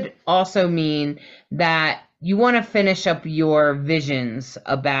it could also mean that you want to finish up your visions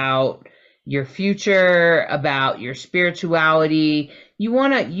about your future, about your spirituality. You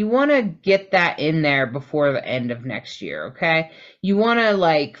want to get that in there before the end of next year, okay? You want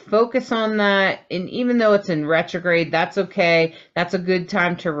to focus on that, and even though it's in retrograde, that's okay. That's a good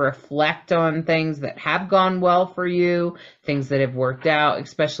time to reflect on things that have gone well for you, things that have worked out,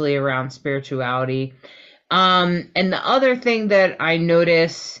 especially around spirituality. And the other thing that I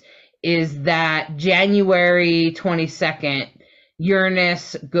notice is that January 22nd,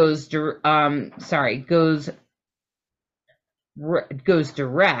 Uranus goes direct,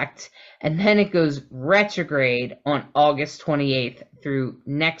 and then it goes retrograde on August 28th through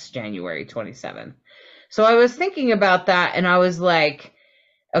next January 27th. So I was thinking about that, and I was like,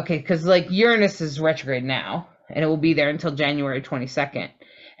 okay, because Uranus is retrograde now, and it will be there until January 22nd.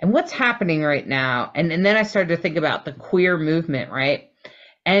 And what's happening right now? And then I started to think about the queer movement, right?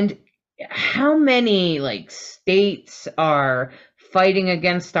 And how many states are fighting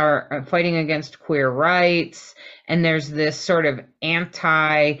against queer rights, and there's this sort of and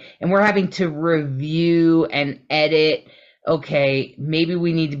we're having to review and edit. Okay, maybe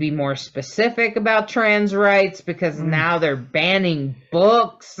we need to be more specific about trans rights because now they're banning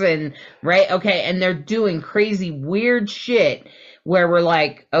books and and they're doing crazy weird shit where we're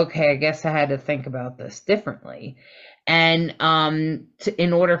like, okay, I guess I had to think about this differently. And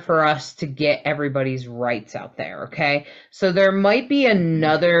in order for us to get everybody's rights out there, okay? So there might be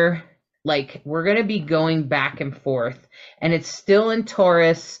another, we're going to be going back and forth, and it's still in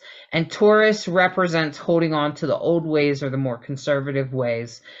Taurus, and Taurus represents holding on to the old ways or the more conservative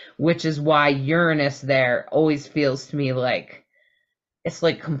ways, which is why Uranus there always feels to me like it's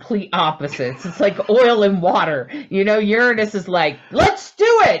complete opposites. It's like oil and water. Uranus is like, let's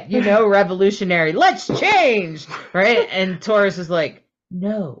do it, revolutionary, let's change, right? And Taurus is like,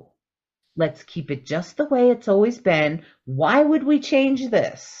 no, let's keep it just the way it's always been. Why would we change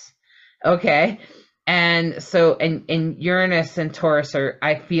this? Okay. And so, and Uranus and Taurus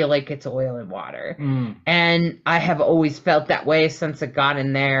I feel like it's oil and water. And I have always felt that way since it got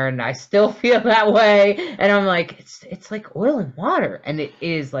in there, and I still feel that way. And I'm like, it's like oil and water. And it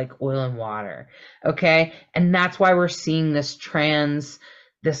is like oil and water. Okay. And that's why we're seeing this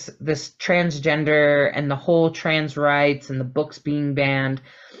transgender and the whole trans rights and the books being banned.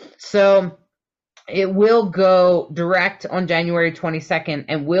 So it will go direct on January 22nd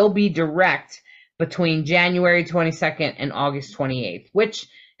and will be direct between January 22nd and August 28th, which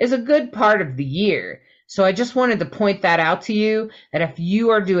is a good part of the year. So I just wanted to point that out to you, that if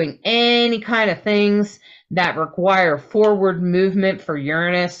you are doing any kind of things that require forward movement for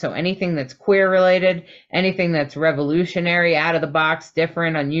Uranus, so anything that's queer related, anything that's revolutionary, out of the box,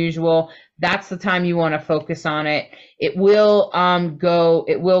 different, unusual, that's the time you want to focus on it. It will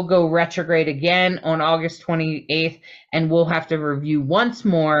go retrograde again on August 28th, and we'll have to review once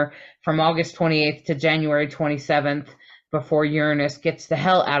more from August 28th to January 27th before Uranus gets the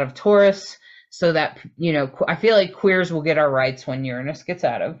hell out of Taurus, so that, I feel like queers will get our rights when Uranus gets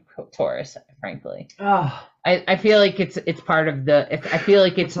out of Taurus. frankly. Oh, I feel like it's part of I feel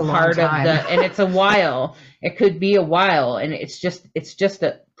like it's a long part of time. and it's a while. It could be a while, and it's just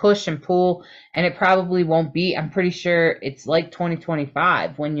a push and pull, and it probably won't be. I'm pretty sure it's like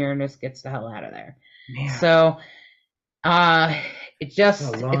 2025 when Uranus gets the hell out of there. man. So,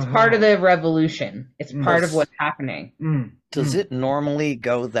 it's part of the revolution. It's part of what's happening. Does it normally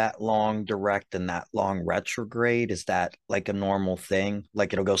go that long direct and that long retrograde? Is that like a normal thing?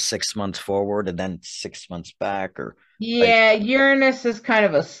 Like it'll go 6 months forward and then 6 months back, or Yeah, Uranus is kind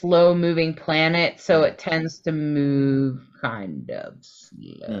of a slow moving planet, so it tends to move kind of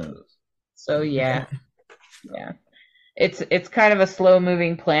slow. So yeah. It's kind of a slow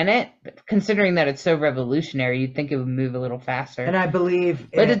moving planet, considering that it's so revolutionary. You'd think it would move a little faster. And I believe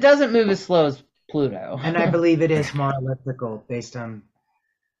but it doesn't move as slow as Pluto. And I believe it is more elliptical based on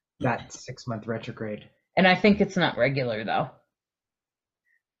that 6 month retrograde. And I think it's not regular though.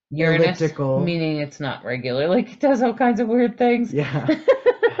 Uranus, elliptical, meaning it's not regular. Like it does all kinds of weird things. Yeah.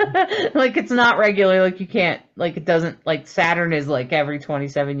 Like it's not regular. Like you can't. Like it doesn't. Like Saturn is like every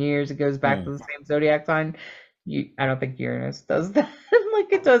 27 years it goes back to the same zodiac sign. I don't think Uranus does that.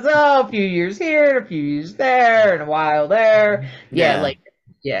 Like it does. A few years here, a few years there, and a while there. Yeah.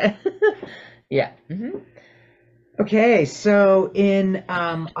 Yeah. Mm-hmm. Okay, so in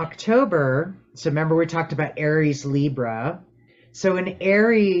October, so remember we talked about Aries Libra. So in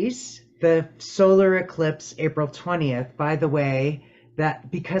Aries, the solar eclipse, April 20th, by the way,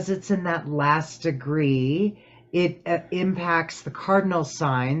 that because it's in that last degree, it impacts the cardinal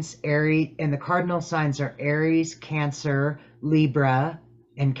signs, Aries, and the cardinal signs are Aries, Cancer, Libra,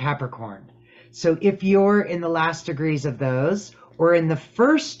 and Capricorn. So if you're in the last degrees of those, or in the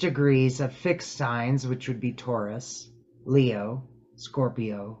first degrees of fixed signs, which would be Taurus, Leo,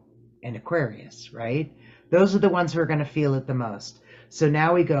 Scorpio, and Aquarius, right? Those are the ones who are going to feel it the most. So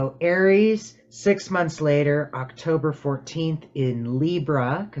now we go Aries, 6 months later, October 14th in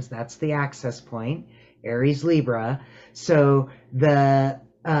Libra, because that's the access point, Aries Libra. So the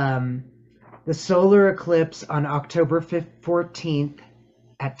solar eclipse on October 14th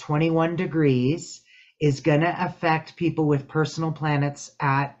at 21 degrees is going to affect people with personal planets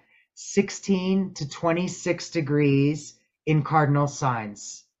at 16 to 26 degrees in cardinal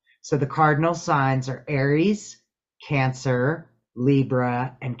signs. So the cardinal signs are Aries, Cancer,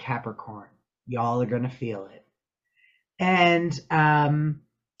 Libra, and Capricorn. Y'all are going to feel it. And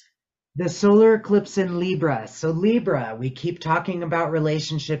the solar eclipse in Libra. So Libra, we keep talking about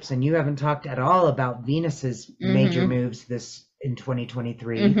relationships, and you haven't talked at all about Venus's major moves in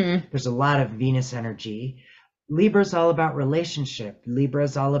 2023. There's a lot of Venus energy. Libra's all about relationship.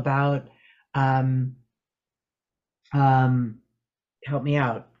 Libra's all about help me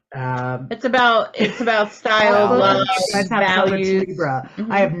out. It's about style, love, values. Libra.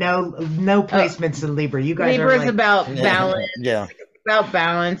 I have no placements in Libra. You guys Libra's are like, about balance. Yeah. It's about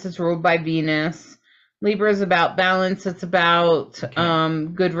balance. It's ruled by Venus. Libra is about balance. It's about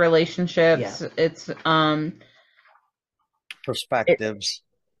good relationships. It's perspectives.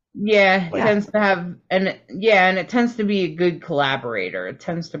 It tends to have and it tends to be a good collaborator. It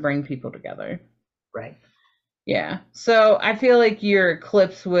tends to bring people together. Right. Yeah. So I feel like your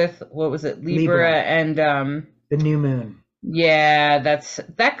eclipse with what was it, Libra. And the new moon. Yeah,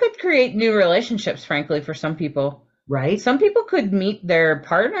 that could create new relationships, frankly, for some people. Right. Some people could meet their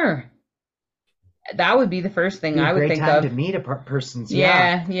partner. That would be the first thing I would think of. To meet a person.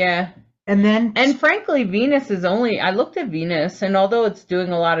 Yeah. And frankly, Venus is I looked at Venus, and although it's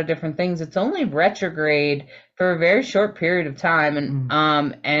doing a lot of different things, it's only retrograde for a very short period of time.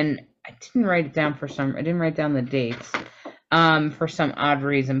 And I didn't write it down I didn't write down the dates for some odd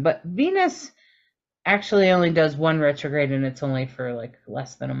reason. But Venus actually only does one retrograde, and it's only for like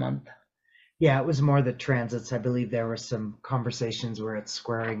less than a month. Yeah, it was more the transits. I believe there were some conversations where it's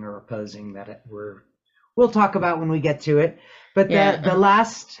squaring or opposing that we'll talk about when we get to it. But the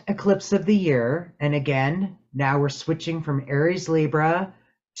last eclipse of the year, and again, now we're switching from Aries Libra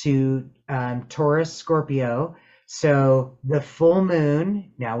to Taurus Scorpio. So the full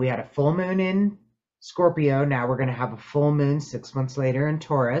moon, now we had a full moon in Scorpio. Now we're going to have a full moon 6 months later in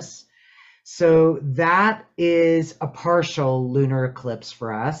Taurus. So that is a partial lunar eclipse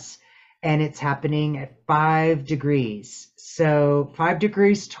for us. And it's happening at 5 degrees. So 5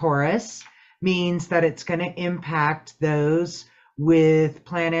 degrees Taurus means that it's going to impact those with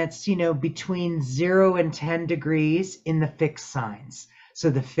planets, between 0 and 10 degrees in the fixed signs. So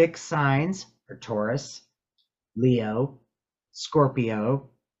the fixed signs are Taurus, Leo, Scorpio,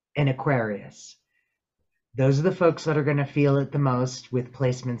 and Aquarius. Those are the folks that are going to feel it the most with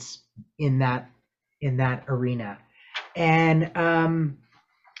placements in that arena. And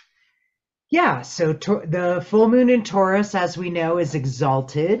Yeah, so the full moon in Taurus, as we know, is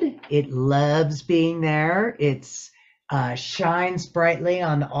exalted. It loves being there. It's shines brightly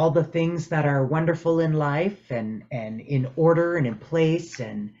on all the things that are wonderful in life and in order and in place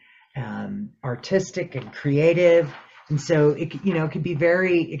and artistic and creative. And so it could be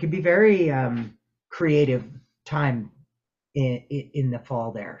very creative time in the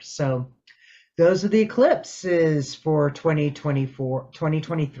fall there. So those are the eclipses for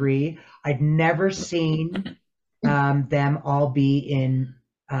 2023. I'd never seen them all be in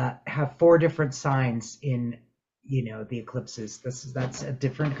have 4 different signs in the eclipses. That's a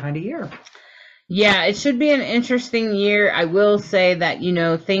different kind of year. Yeah, it should be an interesting year. I will say that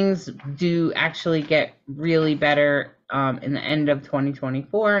things do actually get really better in the end of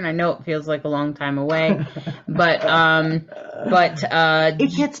 2024, and I know it feels like a long time away, but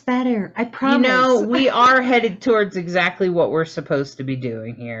it gets better. I promise. We are headed towards exactly what we're supposed to be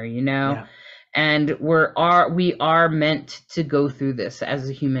doing here. Yeah. And we are meant to go through this as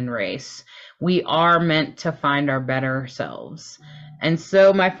a human race. We are meant to find our better selves. And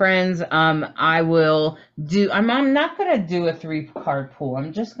so, my friends, I'm not going to do a 3-card pull.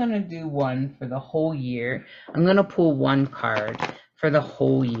 I'm just going to do one for the whole year. I'm going to pull 1 card for the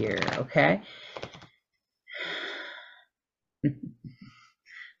whole year, okay?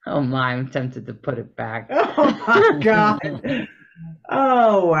 Oh my, I'm tempted to put it back. Oh my God.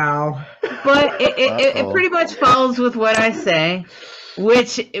 Oh, wow. But it pretty much follows with what I say,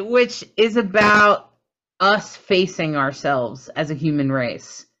 which is about us facing ourselves as a human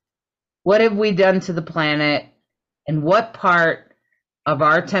race. What have we done to the planet, and what part of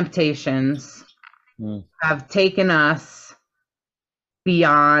our temptations have taken us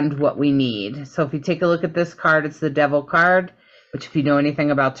beyond what we need? So if you take a look at this card, it's the Devil card, which if you know anything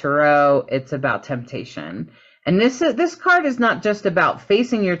about Tarot, it's about temptation. And this card is not just about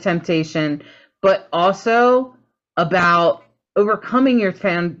facing your temptation, but also about overcoming your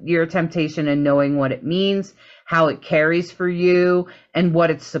temptation and knowing what it means, how it carries for you, and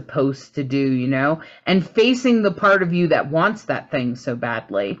what it's supposed to do, and facing the part of you that wants that thing so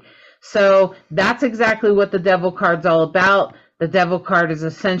badly. So that's exactly what the Devil card's all about. The Devil card is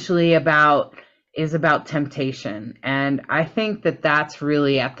essentially about temptation. And I think that that's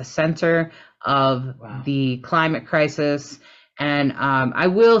really at the center of the climate crisis. And I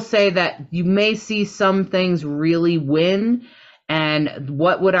will say that you may see some things really win. And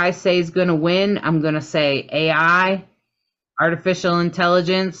what would I say is going to win? I'm going to say AI, artificial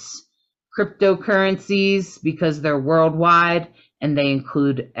intelligence, cryptocurrencies, because they're worldwide and they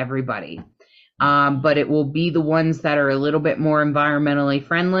include everybody. But it will be the ones that are a little bit more environmentally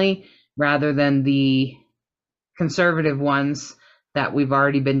friendly rather than the conservative ones that we've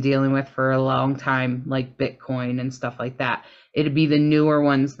already been dealing with for a long time, like Bitcoin and stuff like that. It'd be the newer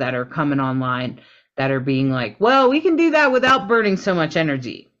ones that are coming online that are being like, well, we can do that without burning so much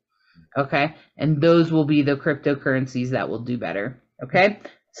energy. Okay. And those will be the cryptocurrencies that will do better. Okay.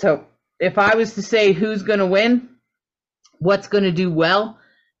 So if I was to say who's going to win, what's going to do well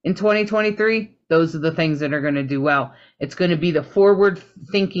in 2023, those are the things that are going to do well. It's going to be the forward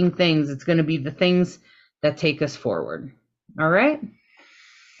thinking things. It's going to be the things that take us forward. All right.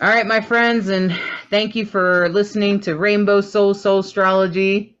 All right, my friends. And thank you for listening to Rainbow Soul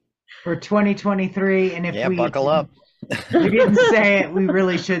Astrology for 2023. And if buckle up. We didn't say it, we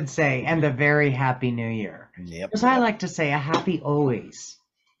really should say, and a very happy new year. Because I like to say a happy always.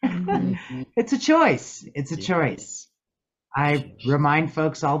 It's a choice. It's a choice. I remind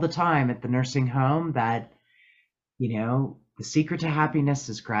folks all the time at the nursing home that, the secret to happiness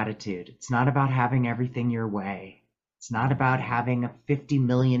is gratitude. It's not about having everything your way. It's not about having 50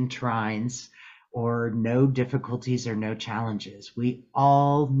 million trines or no difficulties or no challenges. We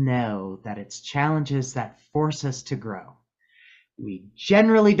all know that it's challenges that force us to grow. We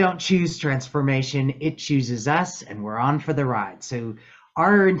generally don't choose transformation. It chooses us, and we're on for the ride. So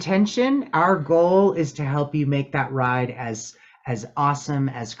our intention, our goal is to help you make that ride as awesome,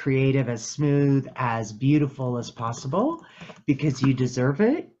 as creative, as smooth, as beautiful as possible, because you deserve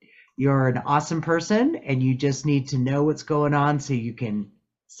it. You're an awesome person, and you just need to know what's going on so you can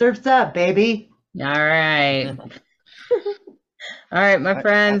surf's up, baby. All right. All right, my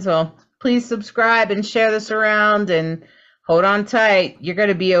friends. Well, please subscribe and share this around and hold on tight. You're going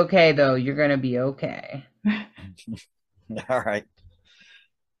to be okay, though. You're going to be okay. All right.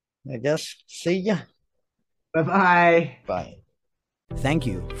 I guess. See ya. Bye-bye. Bye. Thank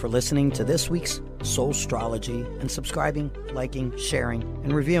you for listening to this week's Soul Astrology and subscribing, liking, sharing,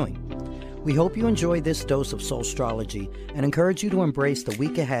 and reviewing. We hope you enjoyed this dose of Soul Astrology and encourage you to embrace the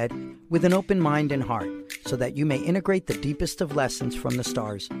week ahead with an open mind and heart so that you may integrate the deepest of lessons from the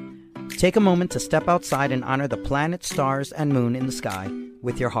stars. Take a moment to step outside and honor the planets, stars, and moon in the sky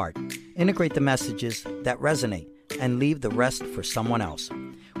with your heart. Integrate the messages that resonate and leave the rest for someone else.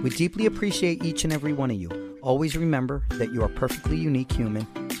 We deeply appreciate each and every one of you. Always remember that you are a perfectly unique human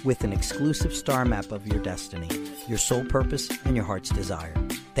with an exclusive star map of your destiny, your soul purpose, and your heart's desire.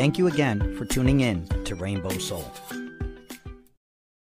 Thank you again for tuning in to Rainbow Soul.